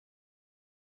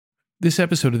This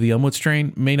episode of The Elmwood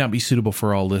Strain may not be suitable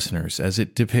for all listeners, as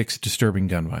it depicts disturbing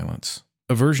gun violence.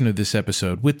 A version of this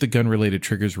episode with the gun-related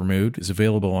triggers removed is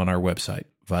available on our website,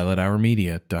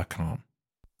 violethourmedia.com.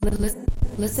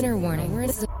 Listener warning.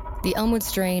 The Elmwood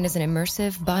Strain is an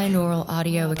immersive, binaural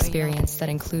audio experience that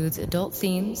includes adult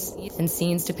themes and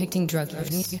scenes depicting drug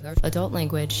use, adult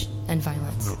language, and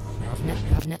violence.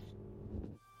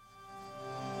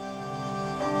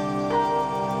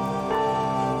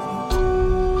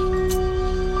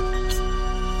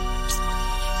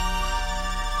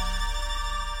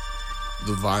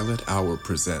 The Violet Hour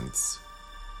presents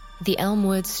The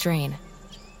Elmwood Strain.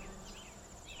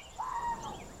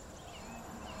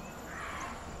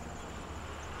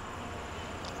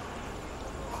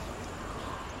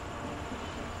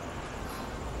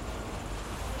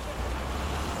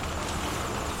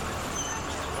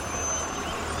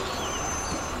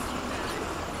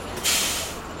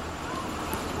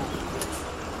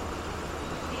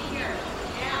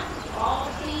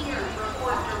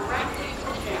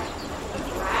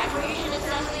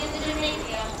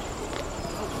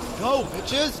 Go,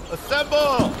 bitches!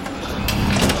 Assemble!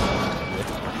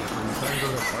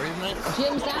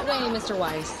 Jim's that way, Mr.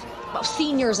 Weiss. Well,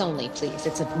 seniors only, please.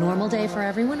 It's a normal day for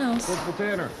everyone else. Corporal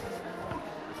Tanner.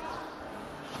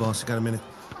 Boss, you got a minute?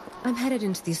 I'm headed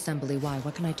into the assembly. Why?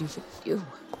 What can I do for you?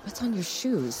 What's on your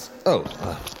shoes? Oh,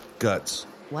 guts.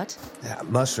 What? Yeah,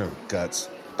 mushroom guts.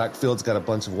 Backfield's got a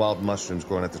bunch of wild mushrooms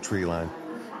growing at the tree line.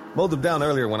 Mowed them down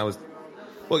earlier when I was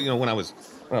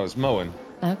mowing.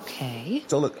 Okay.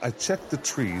 So look, I checked the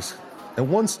trees, and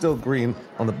one's still green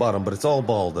on the bottom, but it's all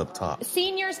bald up top.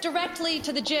 Seniors directly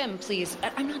to the gym, please.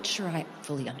 I'm not sure I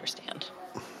fully understand.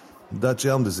 Dutch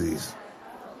elm disease.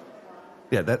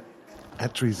 Yeah, that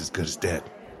tree's as good as dead.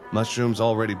 Mushrooms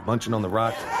already bunching on the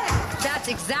rock. That's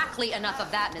exactly enough of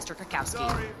that, Mr. Krakowski.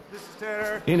 Sorry, Mrs.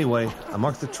 Tanner. Anyway, I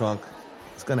marked the trunk.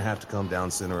 It's gonna have to come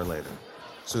down sooner or later.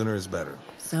 Sooner is better.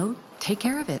 So, take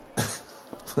care of it.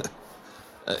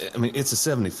 I mean, it's a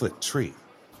 70-foot tree.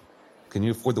 Can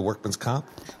you afford the workman's comp?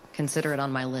 Consider it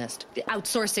on my list.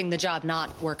 Outsourcing the job,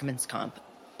 not workman's comp.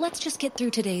 Let's just get through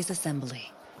today's assembly.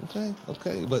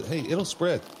 Okay, but hey, it'll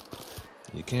spread.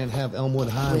 You can't have Elmwood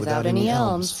High without any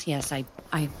elms. Yes, I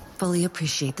fully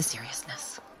appreciate the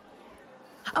seriousness.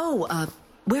 Oh,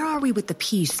 where are we with the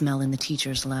pea smell in the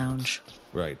teacher's lounge?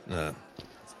 Right,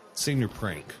 senior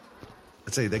prank.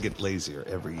 I'd say they get lazier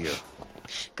every year.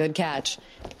 Good catch.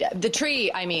 The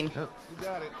tree, I mean. Yep, you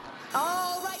got it.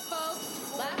 All right,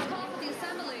 folks. Last call for the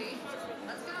assembly.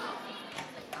 Let's go.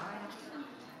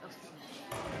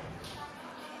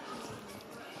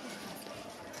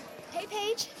 Hey,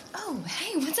 Paige. Oh,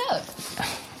 hey, what's up?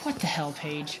 What the hell,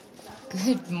 Paige?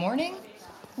 Good morning.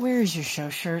 Where is your show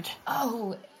shirt?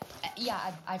 Oh,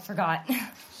 yeah, I forgot.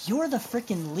 You're the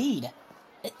frickin' lead.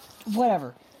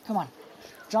 Whatever. Come on.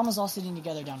 Drama's all sitting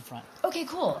together down front. Okay,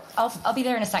 cool. I'll be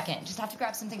there in a second. Just have to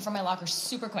grab something from my locker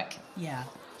super quick. Yeah.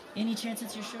 Any chance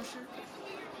it's your show shirt?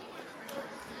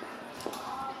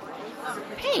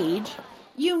 Paige,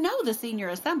 you know the senior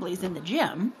assembly's in the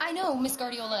gym. I know, Miss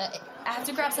Guardiola. I have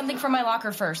to grab something from my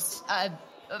locker first.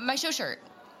 My show shirt.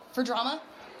 For drama?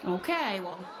 Okay,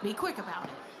 well, be quick about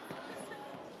it.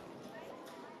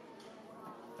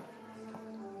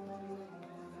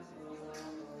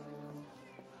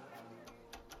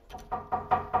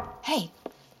 Hey,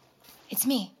 it's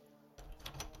me.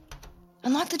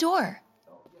 Unlock the door.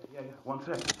 Yeah, 1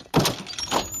 sec.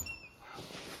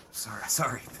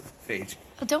 Sorry, Paige.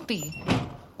 Oh, don't be.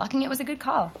 Locking it was a good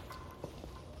call.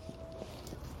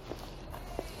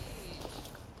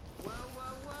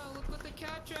 Whoa, look what the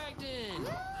cat dragged in.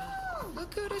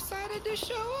 Look who decided to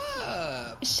show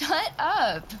up. Shut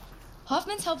up.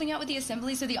 Hoffman's helping out with the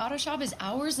assembly, so the auto shop is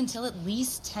ours until at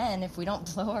least 10 if we don't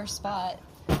blow our spot.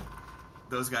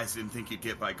 Those guys didn't think you'd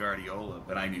get by Guardiola,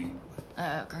 but I knew you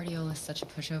would. Guardiola's such a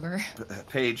pushover.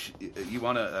 Paige, you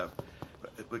want to...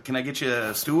 can I get you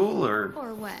a stool, or...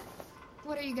 Or what?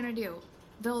 What are you gonna do?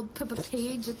 Build Pippa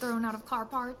Page thrown out of car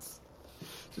parts?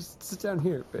 Just sit down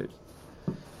here, Paige.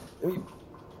 I mean,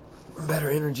 better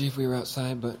energy if we were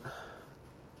outside, but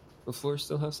the floors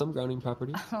still have some grounding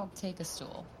properties. I'll take a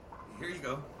stool. Here you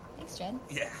go. Thanks, Jed.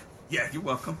 Yeah, you're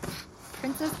welcome.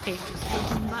 Princess Paige's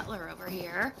freaking butler over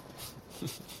here.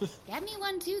 Get me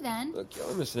one too, then. Look, y'all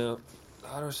are missing out. The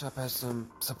auto shop has some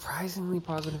surprisingly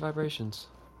positive vibrations.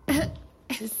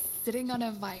 Is sitting on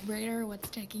a vibrator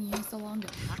what's taking you so long to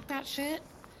pack that shit?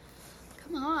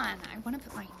 Come on, I want to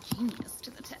put my genius to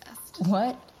the test.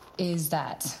 What is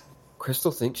that?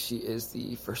 Crystal thinks she is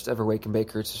the first ever Waken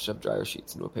Baker to shove dryer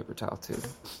sheets into a paper towel tube.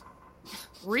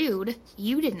 Rude.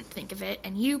 You didn't think of it,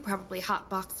 and you probably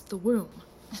hotboxed the womb.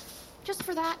 Just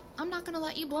for that, I'm not gonna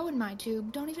let you blow in my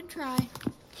tube. Don't even try.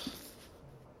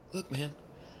 Look, man,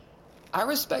 I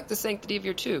respect the sanctity of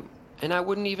your tube, and I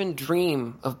wouldn't even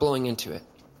dream of blowing into it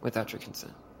without your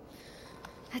consent.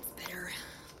 That's better.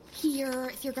 Here,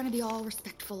 if you're gonna be all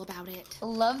respectful about it.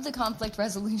 Love the conflict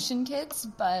resolution, kids,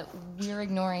 but we're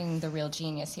ignoring the real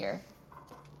genius here.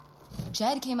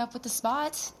 Jed came up with the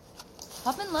spot.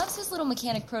 Hoffman loves his little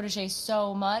mechanic protege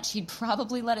so much, he'd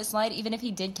probably let it slide even if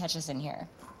he did catch us in here.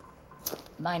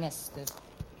 Minus the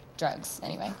drugs,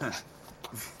 anyway.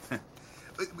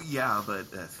 Yeah, but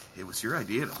it was your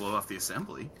idea to blow off the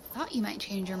assembly. Thought you might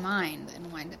change your mind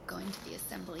and wind up going to the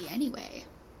assembly anyway.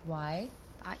 Why?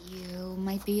 Thought you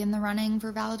might be in the running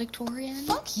for valedictorian.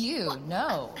 Fuck you,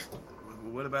 no.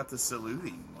 What about the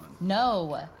saluting one?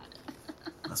 No.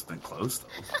 Must have been close, though.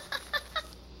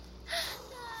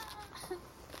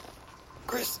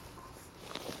 Chris!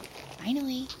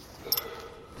 Finally.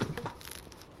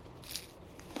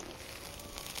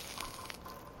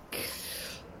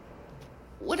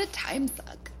 What a time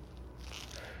suck.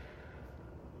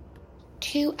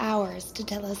 2 hours to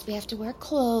tell us we have to wear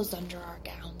clothes under our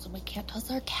gowns and we can't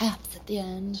toss our caps at the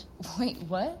end. Wait,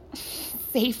 what?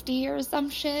 Safety or some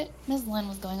shit. Ms. Lynn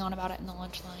was going on about it in the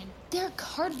lunch line. They're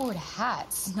cardboard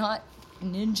hats, not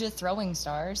ninja throwing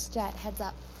stars. Jet, heads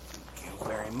up. Thank you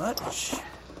very much.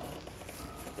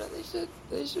 No,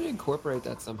 they should incorporate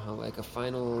that somehow, like a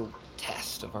final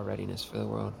test of our readiness for the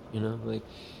world, you know? Like,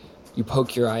 you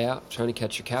poke your eye out, trying to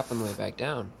catch your cap on the way back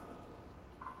down.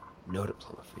 No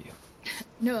diploma for you.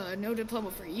 No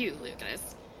diploma for you,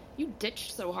 Lucas. You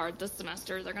ditched so hard this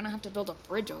semester, they're gonna have to build a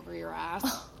bridge over your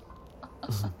ass.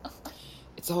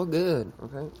 It's all good,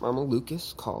 okay? Mama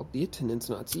Lucas called the attendance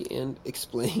Nazi and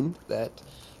explained that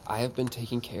I have been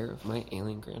taking care of my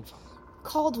alien grandfather.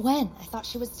 Called when? I thought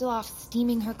she was still off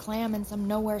steaming her clam in some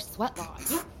nowhere sweat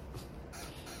lodge.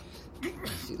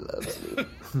 She loves me.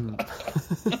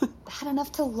 That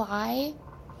enough to lie?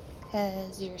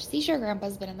 Because your seashore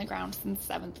grandpa's been in the ground since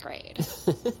 7th grade.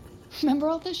 Remember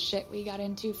all the shit we got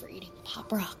into for eating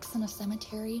pop rocks in a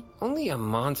cemetery? Only a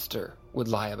monster would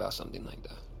lie about something like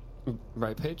that.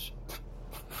 Right, Paige?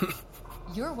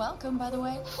 You're welcome, by the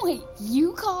way. Wait,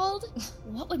 you called?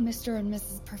 What would Mr. and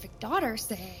Mrs. Perfect Daughter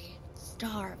say?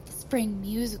 Star of the spring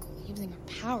musical using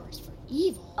her powers for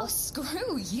evil. Oh,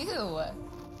 screw you.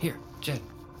 Here, Jed,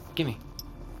 gimme.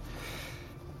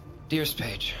 Dearest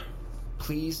Paige,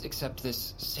 please accept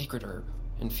this sacred herb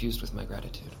infused with my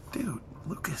gratitude. Dude,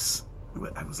 Lucas,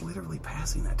 I was literally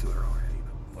passing that to her already,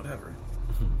 but whatever.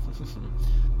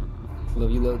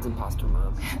 Love you loads, imposter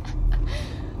mom.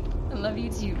 I love you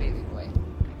too, baby boy.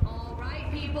 All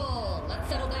right, people, let's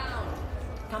settle down.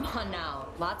 Come on now.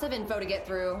 Lots of info to get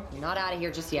through. You're not out of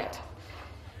here just yet.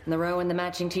 And the row in the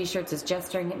matching t-shirts is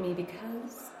gesturing at me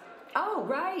because... Oh,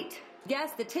 right.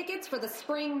 Yes, the tickets for the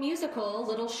spring musical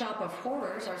Little Shop of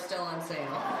Horrors are still on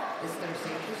sale this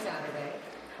Thursday through Saturday.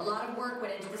 A lot of work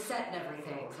went into the set and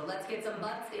everything, so let's get some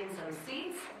butts in some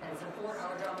seats and support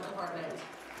our drama department.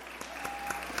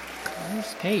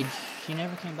 Where's Paige? She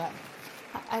never came back.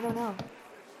 I don't know.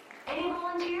 Any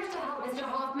volunteers to help Mr.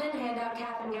 Hoffman hand out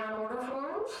cap and gown order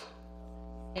forms?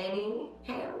 Any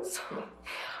hands?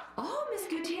 Oh, Miss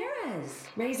Gutierrez,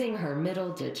 raising her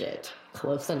middle digit.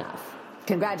 Close enough.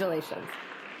 Congratulations.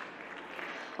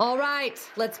 All right,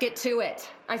 let's get to it.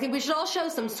 I think we should all show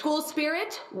some school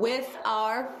spirit with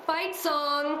our fight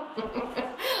song.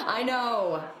 I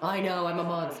know, I'm a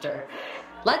monster.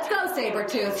 Let's go,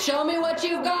 Sabertooth. Show me what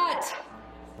you've got.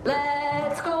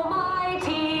 Let's go,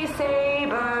 mighty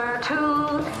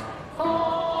Sabertooth.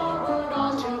 Forward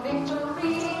on to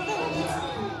victory.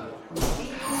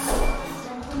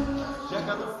 Check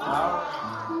out the flowers.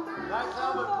 Nice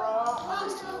helmet, bro.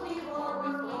 Until we roar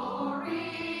with glory.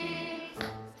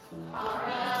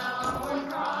 Around we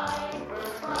cry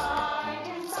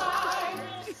inside.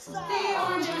 The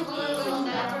orange and blue will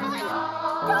never die.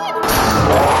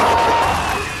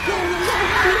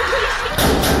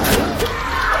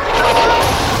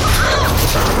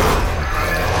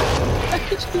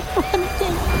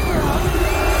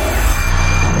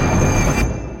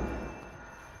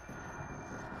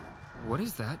 What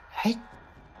is that? I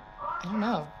don't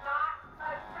know.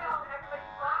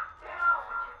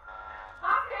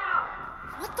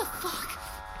 What the fuck?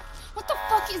 What the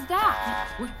fuck is that?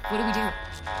 What do we do?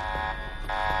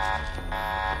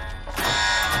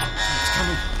 It's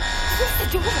coming. Close the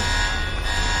door!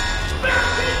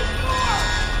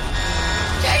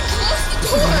 Jay, close the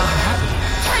door!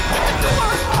 Jay, get the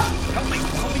door! Help me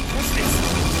push this!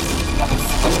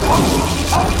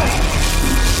 Help me!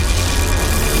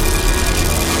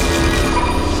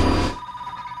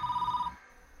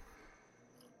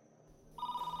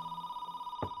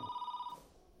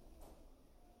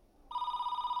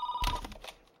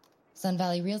 Sun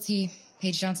Valley Realty,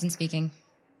 Paige Johnson speaking.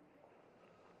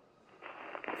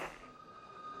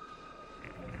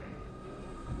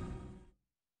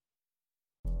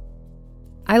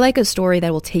 I like a story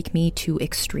that will take me to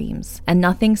extremes, and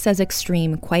nothing says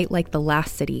extreme quite like The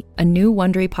Last City, a new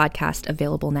Wondery podcast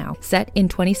available now. Set in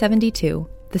 2072,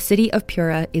 the city of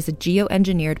Pura is a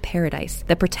geoengineered paradise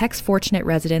that protects fortunate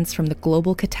residents from the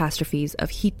global catastrophes of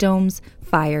heat domes,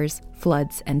 fires,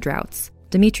 floods, and droughts.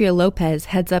 Demetria Lopez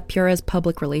heads up Pura's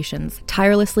public relations,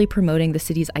 tirelessly promoting the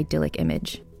city's idyllic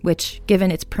image, which,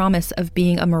 given its promise of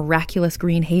being a miraculous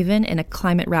green haven in a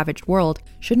climate-ravaged world,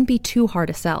 shouldn't be too hard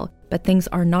to sell. But things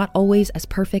are not always as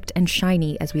perfect and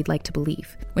shiny as we'd like to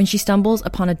believe. When she stumbles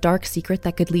upon a dark secret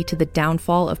that could lead to the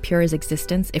downfall of Pura's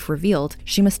existence if revealed,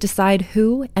 she must decide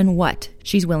who and what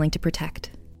she's willing to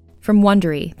protect. From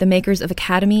Wondery, the makers of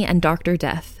Academy and Dr.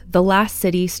 Death, The Last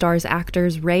City stars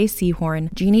actors Ray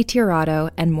Seahorn, Jeannie Tirado,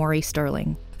 and Maury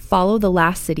Sterling. Follow The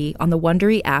Last City on the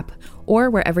Wondery app or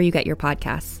wherever you get your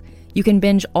podcasts. You can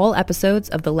binge all episodes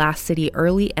of The Last City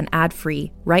early and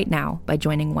ad-free right now by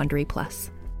joining Wondery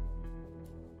Plus.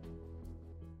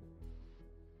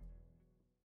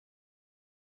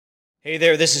 Hey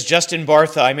there, this is Justin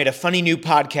Bartha. I made a funny new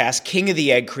podcast, King of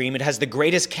the Egg Cream. It has the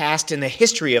greatest cast in the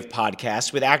history of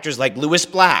podcasts with actors like Louis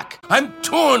Black. I'm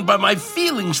torn by my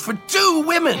feelings for two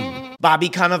women. Bobby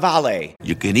Cannavale.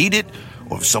 You can eat it,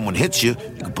 or if someone hits you,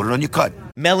 you can put it on your cut.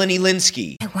 Melanie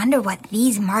Linsky. I wonder what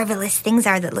these marvelous things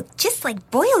are that look just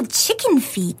like boiled chicken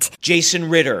feet. Jason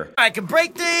Ritter. I can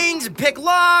break things and pick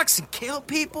locks and kill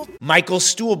people. Michael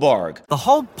Stuhlbarg. The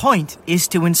whole point is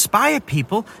to inspire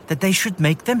people that they should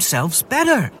make themselves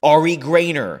better. Ari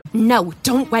Grainer. No,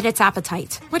 don't whet its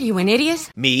appetite. What are you, an idiot?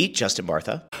 Me, Justin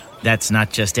Bartha. That's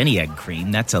not just any egg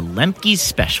cream, that's a Lemke's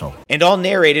special. And all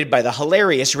narrated by the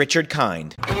hilarious Richard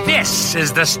Kind. This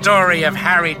is the story of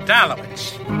Harry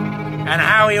Dalowitz and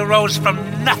how he rose from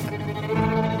nothing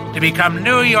to become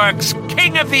New York's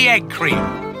King of the Egg Cream.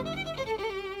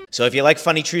 So if you like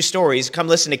funny true stories, come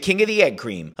listen to King of the Egg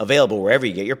Cream, available wherever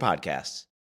you get your podcasts.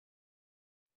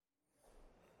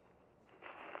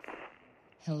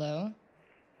 Hello?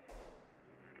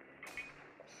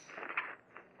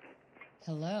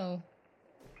 Hello?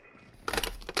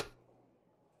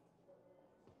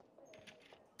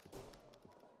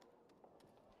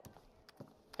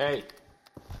 Hey.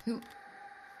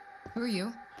 Who are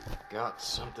you? Got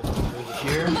something over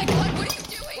here. Oh my god, what are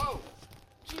you doing? Whoa!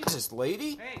 Jesus,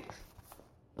 lady. Hey!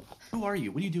 Who are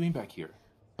you? What are you doing back here?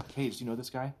 Paige, do you know this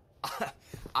guy?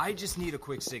 I just need a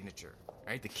quick signature.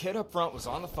 Right? The kid up front was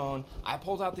on the phone. I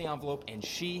pulled out the envelope and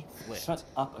she flipped. Shut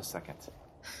up a second.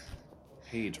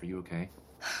 Paige, are you okay?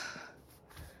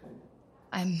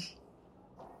 I'm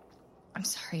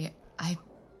sorry.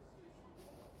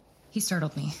 He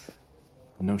startled me.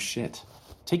 No shit.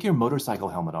 Take your motorcycle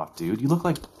helmet off, dude. You look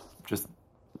like...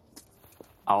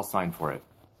 I'll sign for it.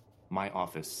 My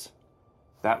office.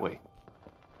 That way.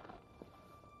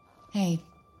 Hey.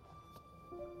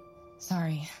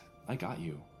 Sorry. I got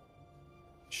you.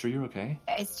 Sure you're okay?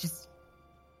 It's just...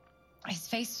 his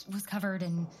face was covered,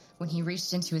 and when he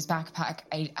reached into his backpack,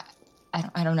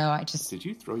 I don't know, I just... Did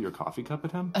you throw your coffee cup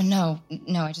at him? No,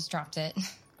 I just dropped it.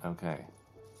 Okay.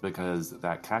 Because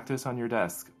that cactus on your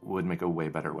desk would make a way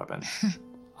better weapon.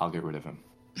 I'll get rid of him.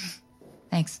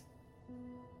 Thanks.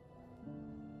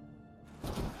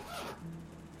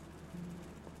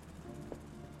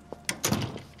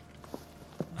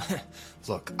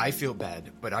 Look, I feel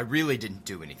bad, but I really didn't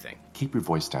do anything. Keep your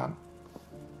voice down.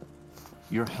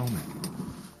 Your helmet.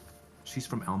 She's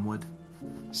from Elmwood.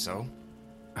 So?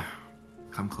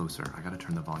 Come closer. I gotta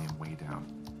turn the volume way down.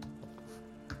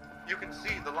 You can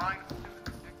see the line of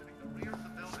students exiting the rear of the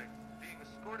building, being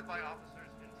escorted by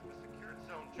officers into a secured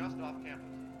zone just off campus.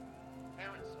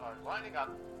 Parents are lining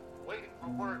up, waiting for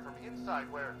word from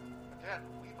inside where, again,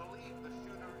 we believe the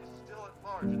shooter is still at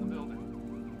large in the building.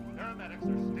 Paramedics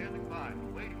are standing by,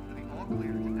 waiting for the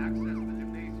all-clear to access the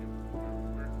gymnasium.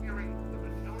 We're hearing the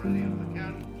majority of the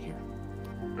casualties. Here.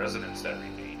 Residents that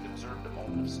remained observed a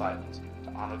moment of silence to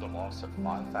honor the loss of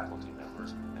 5 faculty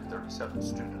members and 37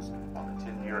 students on the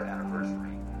 10-year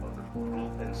anniversary of the brutal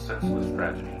and senseless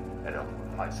tragedy at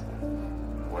Elmwood High School.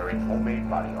 Wearing homemade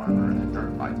body armor and a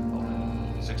dirt bike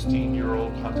loaded,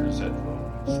 16-year-old Hunter Zedro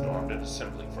stormed an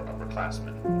assembly for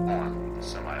upperclassmen armed with a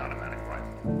semi-automatic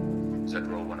rifle.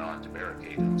 Zedro went on to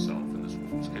barricade himself in the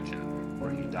school's kitchen,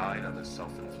 where he died of a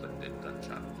self-inflicted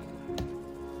gunshot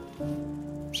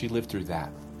wound. She lived through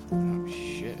that. Oh,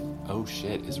 shit. Oh,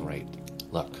 shit is right.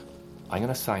 Look, I'm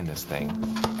gonna sign this thing,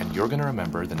 and you're gonna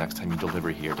remember the next time you deliver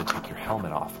here to take your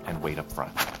helmet off and wait up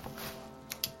front.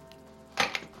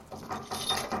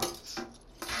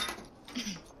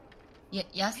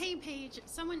 Yes? Hey, Paige,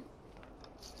 someone...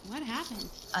 What happened?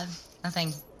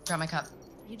 Nothing. Dropped my cup.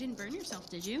 You didn't burn yourself,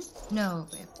 did you? No,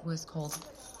 it was cold.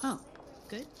 Oh,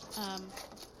 good.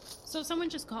 So someone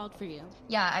just called for you.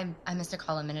 Yeah, I missed a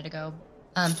call a minute ago.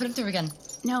 Put him through again.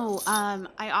 No,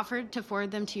 I offered to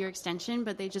forward them to your extension,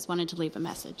 but they just wanted to leave a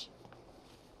message.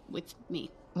 With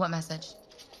me. What message?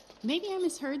 Maybe I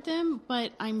misheard them,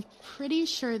 but I'm pretty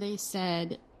sure they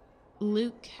said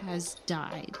Luke has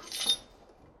died.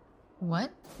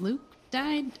 What? Luke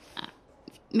died?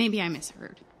 Maybe I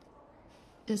misheard.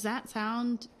 Does that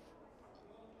sound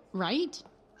right?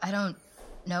 I don't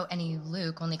know any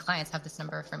Luke. Only clients have this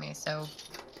number for me, so...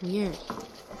 Weird.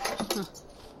 Huh.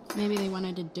 Maybe they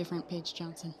wanted a different Paige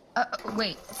Johnson.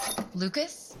 Wait.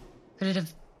 Lucas? Could it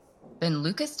have been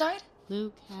Lucas died?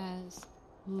 Lucas.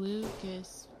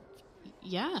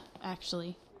 Yeah,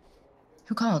 actually.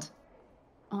 Who called?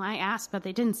 Well, I asked, but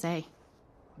they didn't say.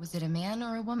 Was it a man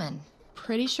or a woman?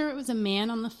 Pretty sure it was a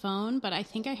man on the phone, but I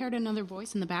think I heard another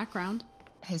voice in the background.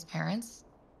 His parents?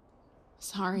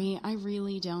 Sorry, I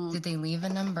really don't. Did they leave a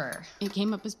number? It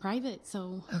came up as private,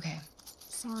 so... Okay.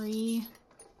 Sorry.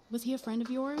 Was he a friend of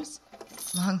yours?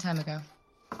 Long time ago.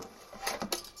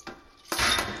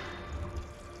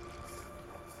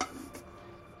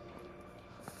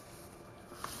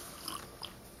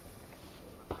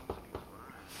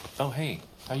 Oh, hey.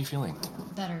 How you feeling?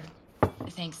 Better.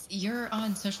 Thanks. You're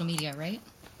on social media, right?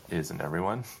 Isn't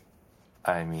everyone?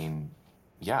 I mean,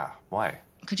 yeah. Why?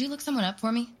 Could you look someone up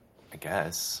for me? I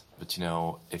guess. But you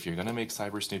know, if you're gonna make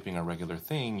cyber snooping a regular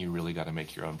thing, you really gotta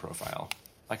make your own profile.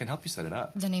 I can help you set it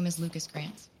up. The name is Lucas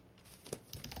Grant.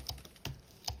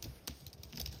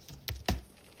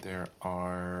 There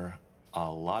are a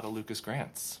lot of Lucas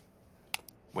Grants.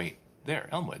 Wait, there,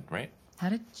 Elmwood, right? How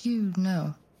did you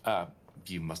know?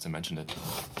 You must have mentioned it.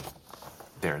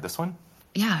 There, this one?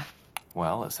 Yeah.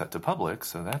 Well, it's set to public,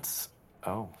 so that's...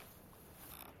 Oh,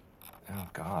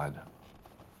 God.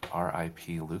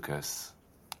 R.I.P. Lucas.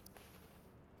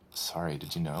 Sorry,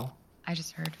 did you know? I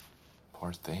just heard.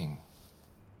 Poor thing.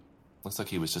 Looks like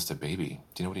he was just a baby.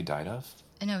 Do you know what he died of?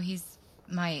 No, he's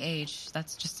my age.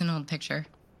 That's just an old picture.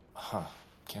 Huh.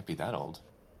 Can't be that old.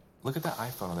 Look at that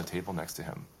iPhone on the table next to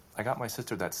him. I got my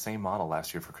sister that same model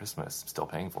last year for Christmas. Still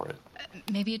paying for it.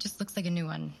 Maybe it just looks like a new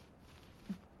one.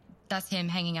 That's him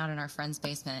hanging out in our friend's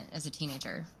basement as a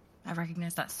teenager. I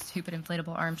recognize that stupid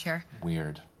inflatable armchair.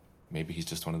 Weird. Maybe he's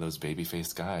just one of those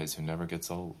baby-faced guys who never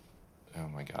gets old. Oh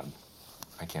my God.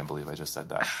 I can't believe I just said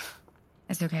that.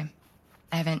 It's okay.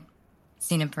 I haven't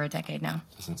seen him for a decade now.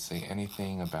 Doesn't say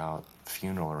anything about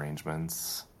funeral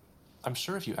arrangements. I'm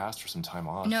sure if you asked for some time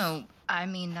off... No, I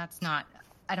mean, that's not...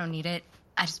 I don't need it.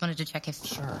 I just wanted to check if...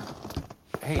 Sure.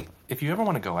 Hey, if you ever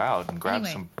want to go out and grab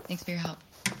some... Thanks for your help.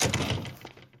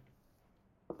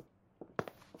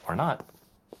 Or not.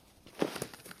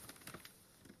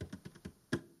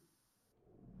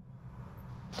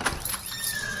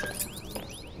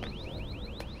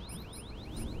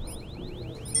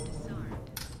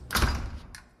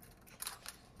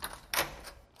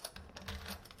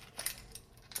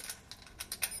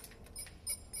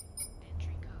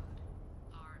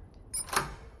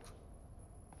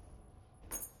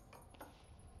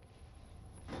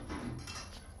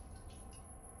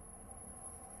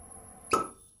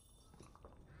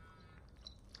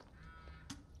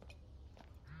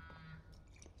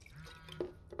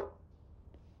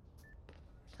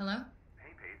 Hello?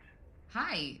 Hey, Paige.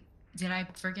 Hi. Did I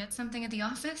forget something at the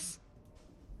office?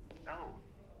 Oh,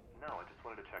 no, I just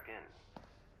wanted to check in.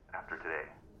 After today.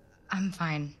 I'm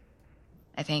fine.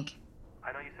 I think.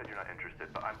 I know you said you're not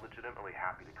interested, but I'm legitimately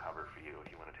happy to cover for you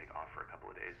if you want to take off for a couple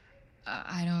of days.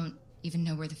 I don't even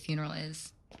know where the funeral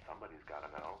is. Somebody's gotta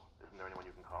know. Isn't there anyone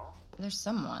you can call? There's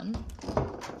someone.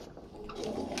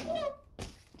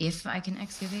 If I can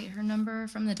excavate her number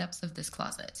from the depths of this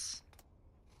closet.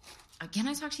 Can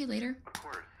I talk to you later? Of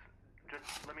course.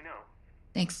 Just let me know.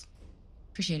 Thanks.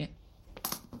 Appreciate it.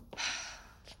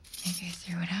 Maybe I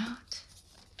threw it out.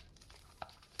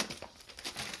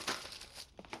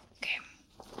 Okay.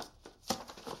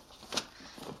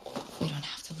 We don't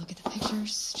have to look at the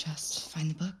pictures. Just find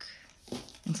the book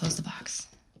and close the box.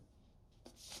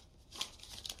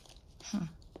 Huh.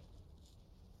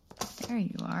 There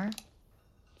you are.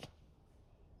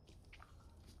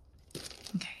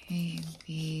 Okay, A,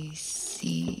 B,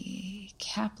 C,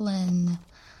 Kaplan.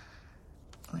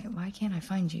 Wait, why can't I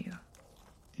find you?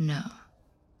 No.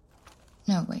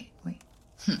 No, wait.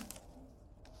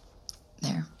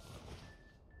 There.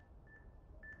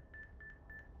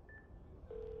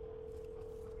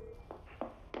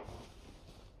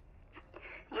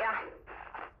 Yeah.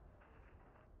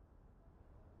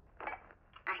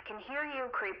 I can hear you,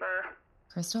 creeper?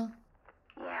 Crystal?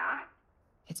 Yeah?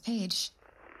 It's Paige.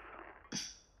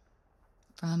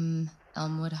 From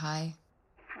Elmwood High.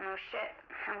 Oh, shit.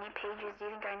 How many pages do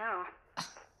you think I know?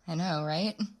 I know,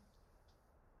 right?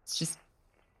 It's just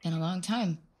been a long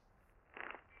time.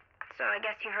 So I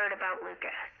guess you heard about Lucas.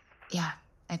 Yeah,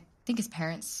 I think his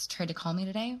parents tried to call me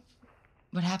today.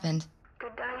 What happened?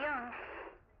 Good die young.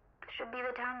 Should be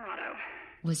the town motto.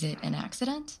 Was it an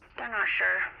accident? They're not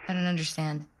sure. I don't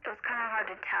understand. It was kind of hard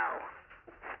to tell.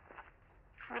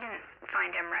 We didn't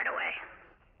find him right away.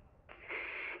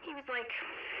 He was, like,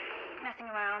 messing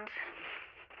around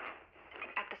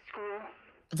at the school.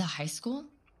 The high school?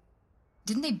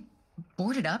 Didn't they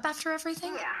board it up after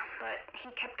everything? Yeah, but he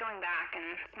kept going back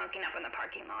and smoking up in the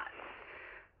parking lot.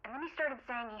 And then he started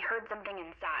saying he heard something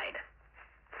inside.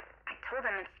 I told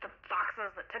him it's the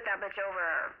foxes that took that bitch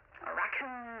over, or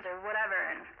raccoons, or whatever,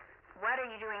 and what are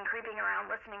you doing creeping around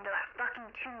listening to that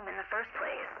fucking tomb in the first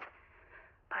place?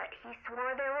 But he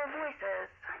swore there were voices.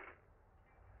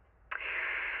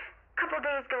 A couple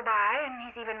days go by, and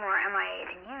he's even more MIA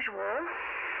than usual,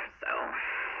 so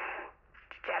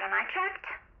Jed and I checked.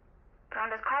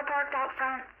 Found his car parked out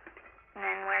front, and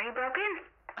then where he broke in.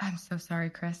 I'm so sorry,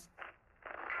 Chris.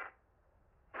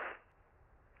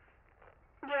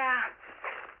 Yeah.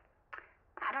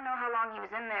 I don't know how long he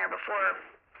was in there before,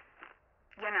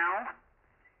 you know.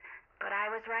 But I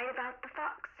was right about the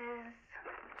foxes.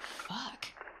 Fuck.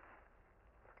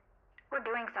 We're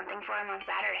doing something for him on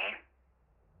Saturday.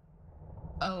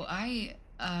 Oh,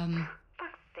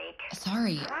 Fuck's sake.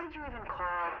 Sorry. Why did you even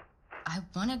call? I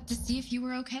wanted to see if you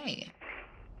were okay.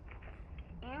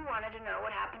 You wanted to know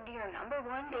what happened to your number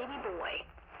one baby boy.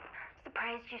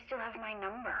 Surprised you still have my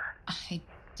number. I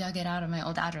dug it out of my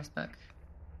old address book.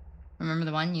 Remember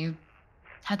the one? You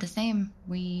had the same.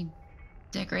 We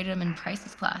decorated him in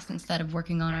Price's class instead of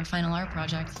working on our final art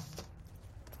project.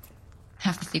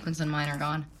 Half the sequins on mine are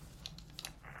gone.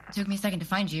 It took me a second to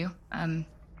find you. And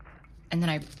then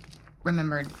I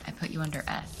remembered I put you under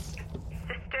S.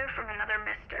 Sister from another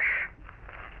mister.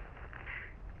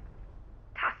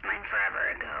 Tossed mine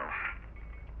forever ago.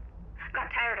 Got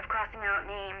tired of crossing out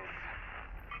names.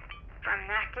 From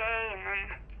that day, and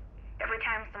then every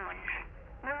time someone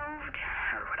moved,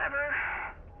 or whatever.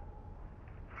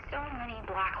 So many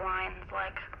black lines,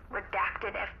 like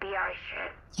redacted FBI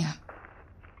shit. Yeah.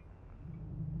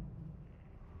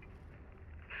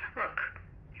 Look,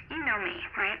 you know me,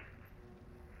 right?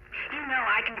 You know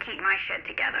I can keep my shit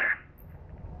together.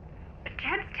 But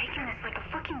Jed's taking this like a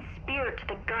fucking spear to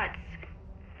the guts.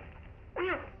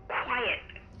 Real quiet.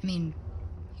 I mean,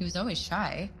 he was always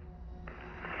shy.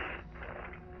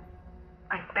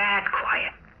 Like bad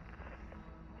quiet.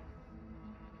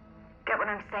 Get what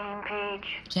I'm saying,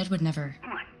 Paige? Jed would never.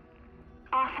 What?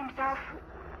 Off himself?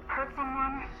 Hurt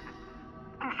someone?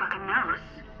 Who fucking knows?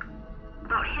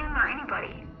 About him or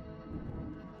anybody.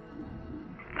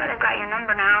 But I've got your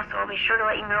number now, so I'll be sure to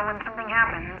let you know when something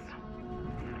happens.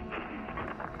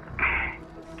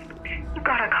 You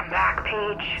gotta come back,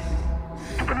 Paige.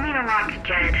 It would mean a lot to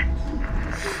Jed.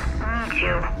 Me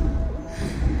too.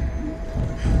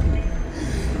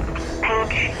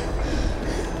 Paige.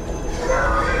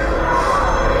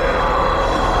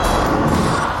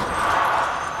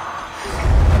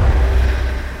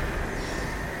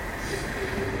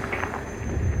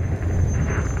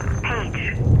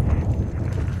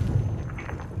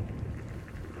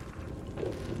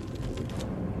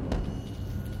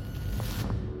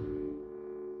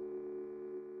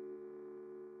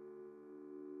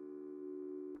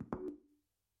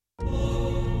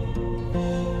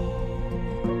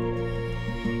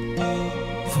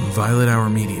 Violet Hour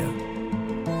Media,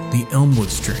 The Elmwood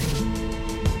Strain.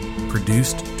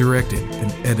 Produced, directed,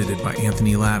 and edited by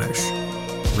Anthony Laddish.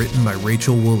 Written by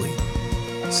Rachel Woolley.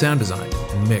 Sound designed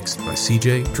and mixed by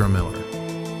CJ Drummiller.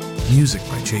 Music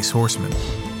by Chase Horseman.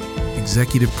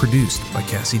 Executive produced by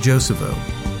Cassie Josepho.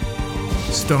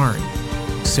 Starring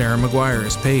Sarah McGuire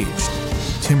as Paige,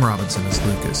 Tim Robinson as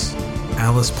Lucas,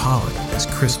 Alice Pollock as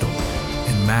Crystal,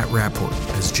 and Matt Rapport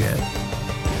as Jed.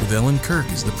 With Ellen Kirk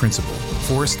as the principal,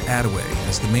 Forrest Attaway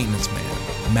as the maintenance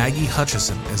man, Maggie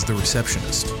Hutchison as the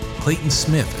receptionist, Clayton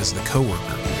Smith as the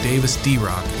co-worker, Davis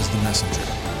D-Rock as the messenger.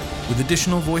 With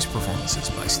additional voice performances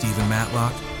by Stephen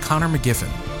Matlock, Connor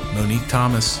McGiffin, Monique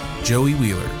Thomas, Joey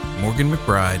Wheeler, Morgan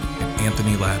McBride, and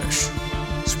Anthony Laddish.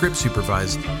 Script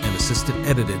supervised and assistant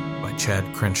edited by Chad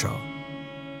Crenshaw.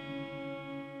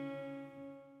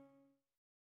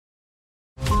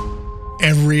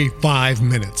 Every Every 5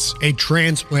 minutes, a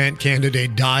transplant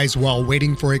candidate dies while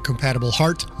waiting for a compatible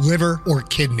heart, liver, or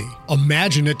kidney.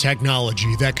 Imagine a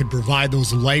technology that could provide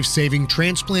those life-saving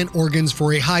transplant organs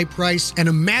for a high price, and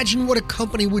imagine what a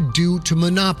company would do to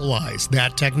monopolize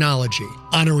that technology.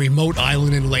 On a remote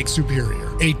island in Lake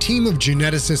Superior, a team of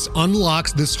geneticists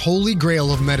unlocks this holy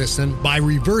grail of medicine by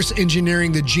reverse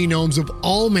engineering the genomes of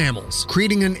all mammals,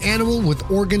 creating an animal with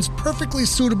organs perfectly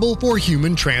suitable for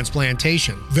human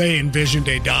transplantation. They envisioned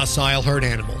a docile herd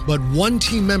animal, but one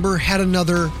team member had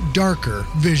another, darker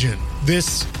vision.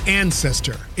 This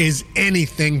ancestor is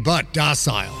anything but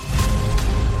docile.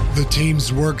 The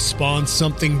team's work spawned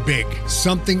something big,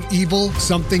 something evil,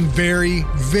 something very,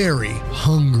 very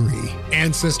hungry.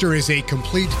 Ancestor is a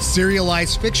complete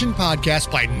serialized fiction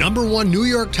podcast by #1 New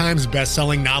York Times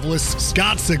bestselling novelist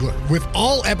Scott Sigler, with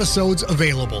all episodes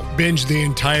available. Binge the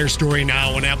entire story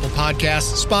now on Apple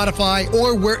Podcasts, Spotify,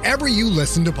 or wherever you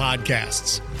listen to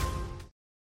podcasts.